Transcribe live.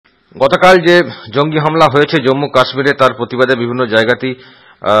গতকাল যে জঙ্গি হামলা হয়েছে জম্মু কাশ্মীরে, তার প্রতিবাদে বিভিন্ন জায়গাতেই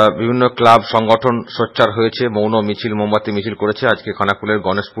বিভিন্ন ক্লাব সংগঠন সোচ্চার হয়েছে, মৌন মিছিল, মোমবাতি মিছিল করেছে। আজকে খানাকুলের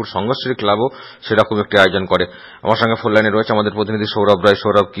গণেশপুর সংঘশ্রী ক্লাবও সেরকম একটি আয়োজন করে। আমার সঙ্গে ফোন লাইনে রয়েছে আমাদের প্রতিনিধি সৌরভ রায়।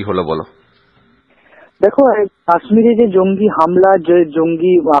 সৌরভ, কি হলো বলো। দেখো, কাশ্মীরে যে জঙ্গি হামলা, যে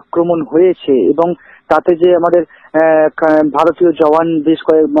জঙ্গি আক্রমণ হয়েছে এবং তাতে যে আমাদের ভারতীয় জওয়ান বেশ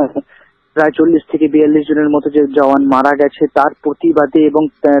কয়েক প্রায় 40 থেকে 42 জনের মতো যে জওয়ান মারা গেছে, তার প্রতিবাদে এবং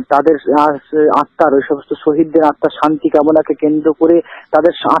তাদের আত্মার, ওই সমস্ত শহীদদের আত্মার শান্তি কামনাকে কেন্দ্র করে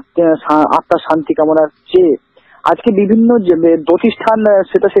তাদের আত্মার শান্তি কামনার চেয়ে আজকে বিভিন্ন যে প্রতিষ্ঠান,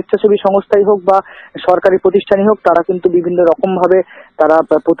 সেটা স্বেচ্ছাসেবী সংস্থাই হোক বা সরকারি প্রতিষ্ঠানই হোক, তারা কিন্তু বিভিন্ন রকম ভাবে তারা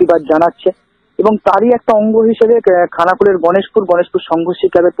প্রতিবাদ জানাচ্ছে। এবং তারই একটা অঙ্গ হিসেবে খানাকুলের গণেশপুর সংঘর্ষী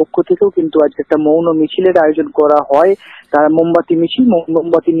ক্লাবের পক্ষ থেকেও কিন্তু আজকে একটা মৌন মিছিলের আয়োজন করা হয়। তার মোমবাতি মিছিল,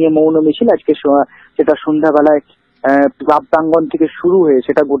 মোমবাতি নিয়ে মৌন মিছিল আজকে সেটা সন্ধ্যাবেলায় ক্লাব প্রাঙ্গণ থেকে শুরু হয়ে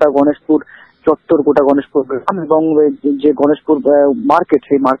সেটা গোটা গণেশপুর চত্বর, গোটা গণেশপুর গ্রাম এবং যে গণেশপুর মার্কেট,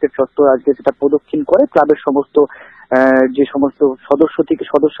 সেই মার্কেট চত্বর আজকে সেটা প্রদক্ষিণ করে ক্লাবের সমস্ত যে সমস্ত সদস্য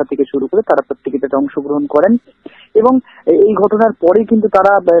থেকে শুরু করে তারা প্রত্যেকে তাতে অংশগ্রহণ করেন। এবং এই ঘটনার পরেই কিন্তু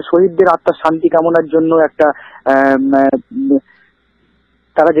তারা শহীদদের আত্মার শান্তি কামনার জন্য একটা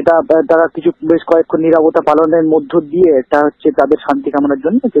তারা কিছু বেশ কয়েকক্ষণ নীরবতা পালনের মধ্য দিয়ে এটা হচ্ছে তাদের শান্তি কামনার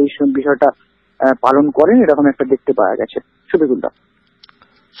জন্য এই বিষয়টা পালন করেন, এরকম একটা দেখতে পাওয়া গেছে। শফিকুল্লাহ,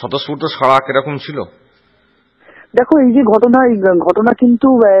 স্বতঃস্ফূর্ত সাড়া কিরকম ছিল? দেখো, এই যে ঘটনা কিন্তু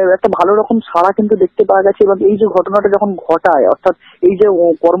একটা ভালো রকম সাড়া কিন্তু দেখতে পাওয়া গেছে। এবং এই যে ঘটনাটা যখন ঘটায়, অর্থাৎ এই যে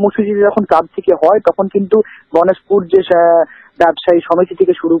কর্মসূচি যখন ক্লাব থেকে হয়, তখন কিন্তু গণেশপুর যে ব্যবসায়ী সমিতি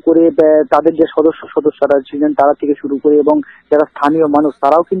থেকে শুরু করে তাদের যে সদস্যরা ছিলেন তারা থেকে শুরু করে এবং যারা স্থানীয় মানুষ,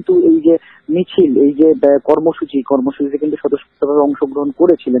 তারাও কিন্তু এই যে মিছিল, এই যে কর্মসূচিতে কিন্তু সদস্যরা অংশগ্রহণ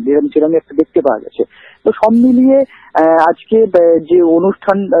করেছিলেন, যেরকম একটা দেখতে পাওয়া গেছে। তো সব মিলিয়ে আজকে যে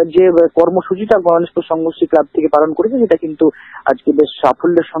অনুষ্ঠান, যে কর্মসূচিটা গণেশপুর সংঘর্ষী ক্লাব থেকে পালন করেছে, সেটা কিন্তু আজকে বেশ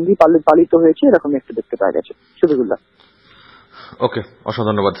সাফল্যের সঙ্গেই পালিত হয়েছে, এরকম একটা দেখতে পাওয়া গেছে। শফিকুল্লাহ, ওকে, অসংখ্য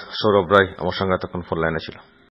ধন্যবাদ। সৌরভ রায় আমার সঙ্গে এতক্ষণ ফোন লাইনে ছিল।